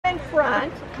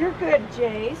front. You're good,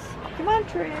 Jace. Come on,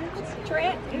 Trent.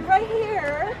 Trent, you're right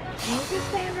here. You just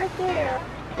stand right there.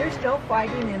 There's no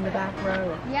fighting in the back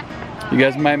row. Yeah. You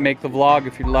guys might make the vlog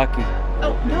if you're lucky.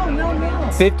 Oh,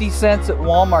 no. 50 cents at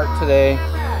Walmart today.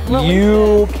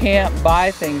 You can't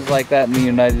buy things like that in the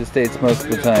United States most of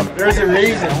the time. There's a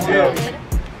reason too.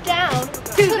 Down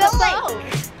to the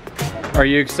lake. Are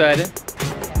you excited?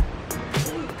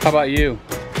 How about you?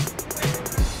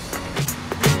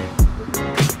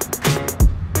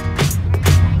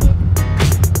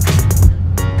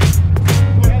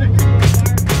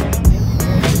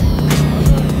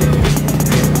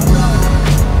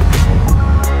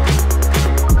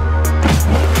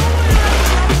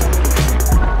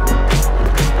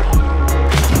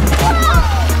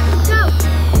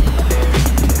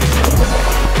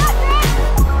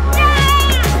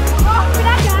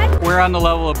 We're on the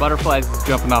level of butterflies is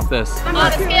jumping off this. On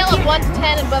a scale of 1 to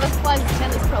 10 and butterflies to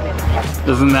 10 is probably a 10.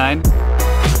 This is 9.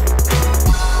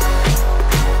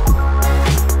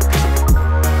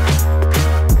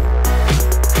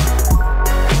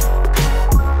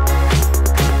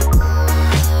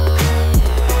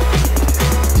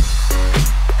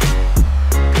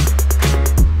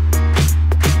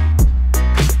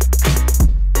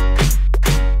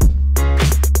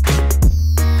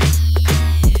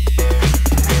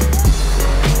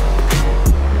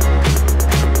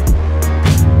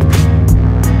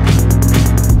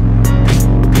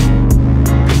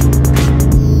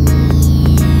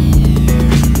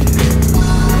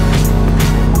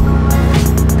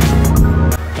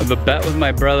 A bet with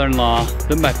my brother-in-law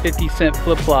that my 50-cent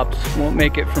flip-flops won't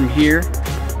make it from here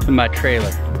to my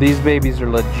trailer. These babies are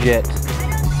legit.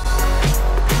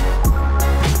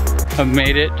 I've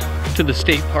made it to the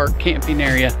state park camping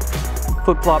area.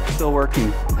 Flip-flops still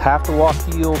working. Have to walk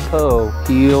heel toe,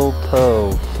 heel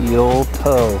toe, heel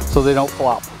toe, so they don't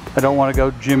flop. I don't want to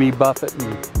go Jimmy Buffett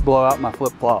and blow out my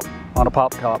flip-flop on a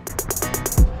pop top.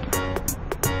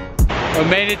 I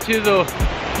made it to the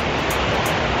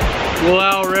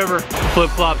Wallowa River.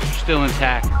 Flip-flops are still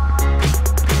intact.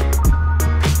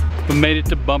 We made it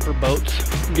to bumper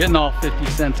boats. I'm getting all 50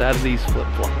 cents out of these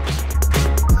flip-flops.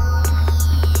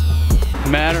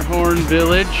 Matterhorn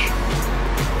Village,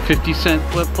 50-cent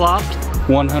flip-flops,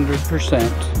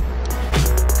 100%.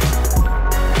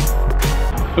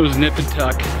 It was nip and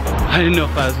tuck. I didn't know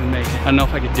if I was gonna make it. I didn't know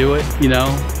if I could do it, you know,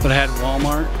 but I had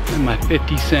Walmart and my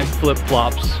 50-cent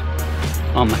flip-flops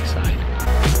on my side.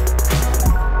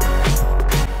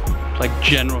 Like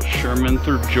General Sherman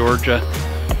through Georgia.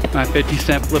 My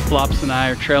 50-cent flip-flops and I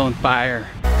are trailing fire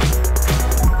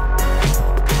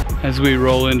as we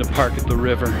roll into park at the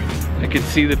river. I can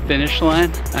see the finish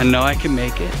line. I know I can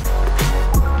make it.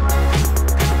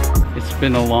 It's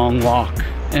been a long walk,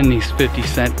 and these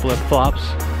 50-cent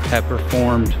flip-flops have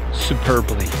performed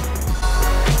superbly.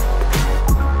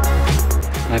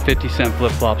 My 50-cent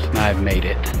flip-flops and I have made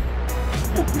it.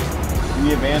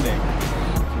 You abandoned.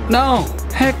 No,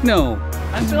 heck no.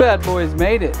 These bad boys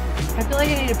made it. I feel like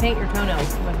I need to paint your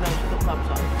toenails with those flip-flops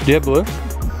on. Do you have blue?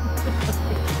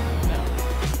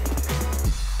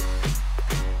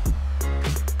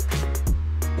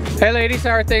 Hey ladies, how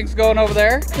are things going over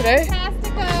there today?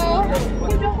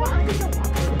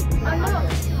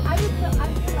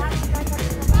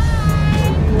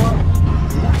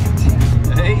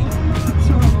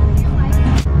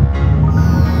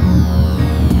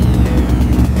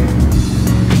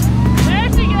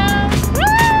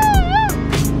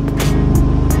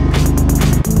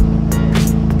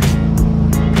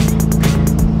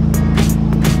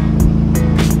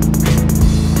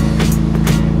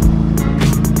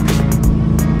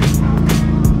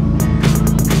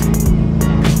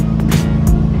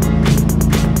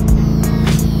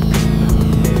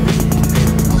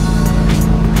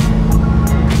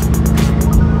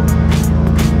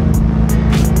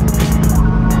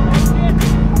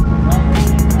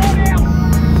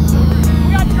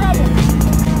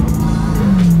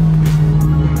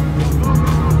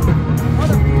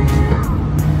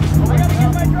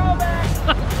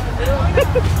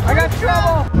 I got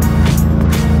trouble!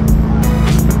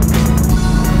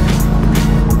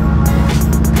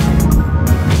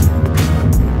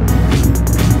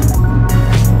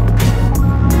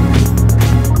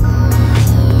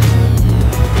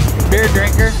 Beer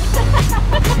drinker.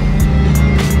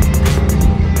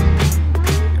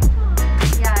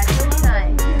 Yeah, it's really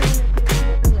nice.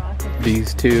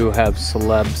 These two have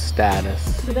celeb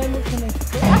status. We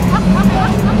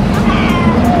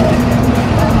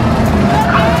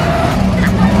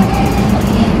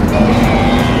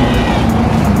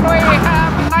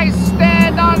have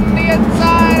Neistadt on the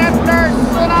inside and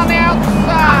Neistadt on the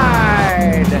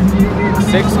outside.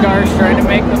 6 car's trying to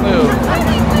make the move.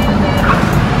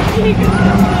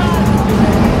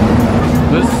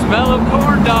 The smell of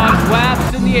corn dogs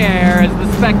wafts in the air as the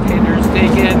spectators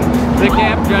take in the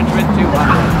Camp Judgment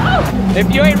 200.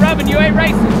 If you ain't rubbing, you ain't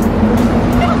racing.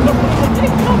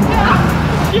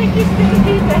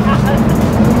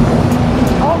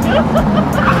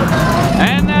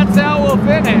 And that's how we'll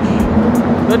finish.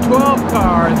 The 12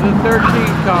 car, the 13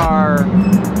 car,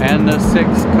 and the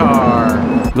 6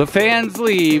 car. The fans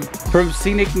leave from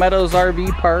Scenic Meadows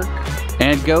RV Park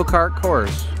and Go-Kart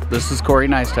Course. This is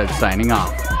Neistadt signing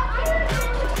off.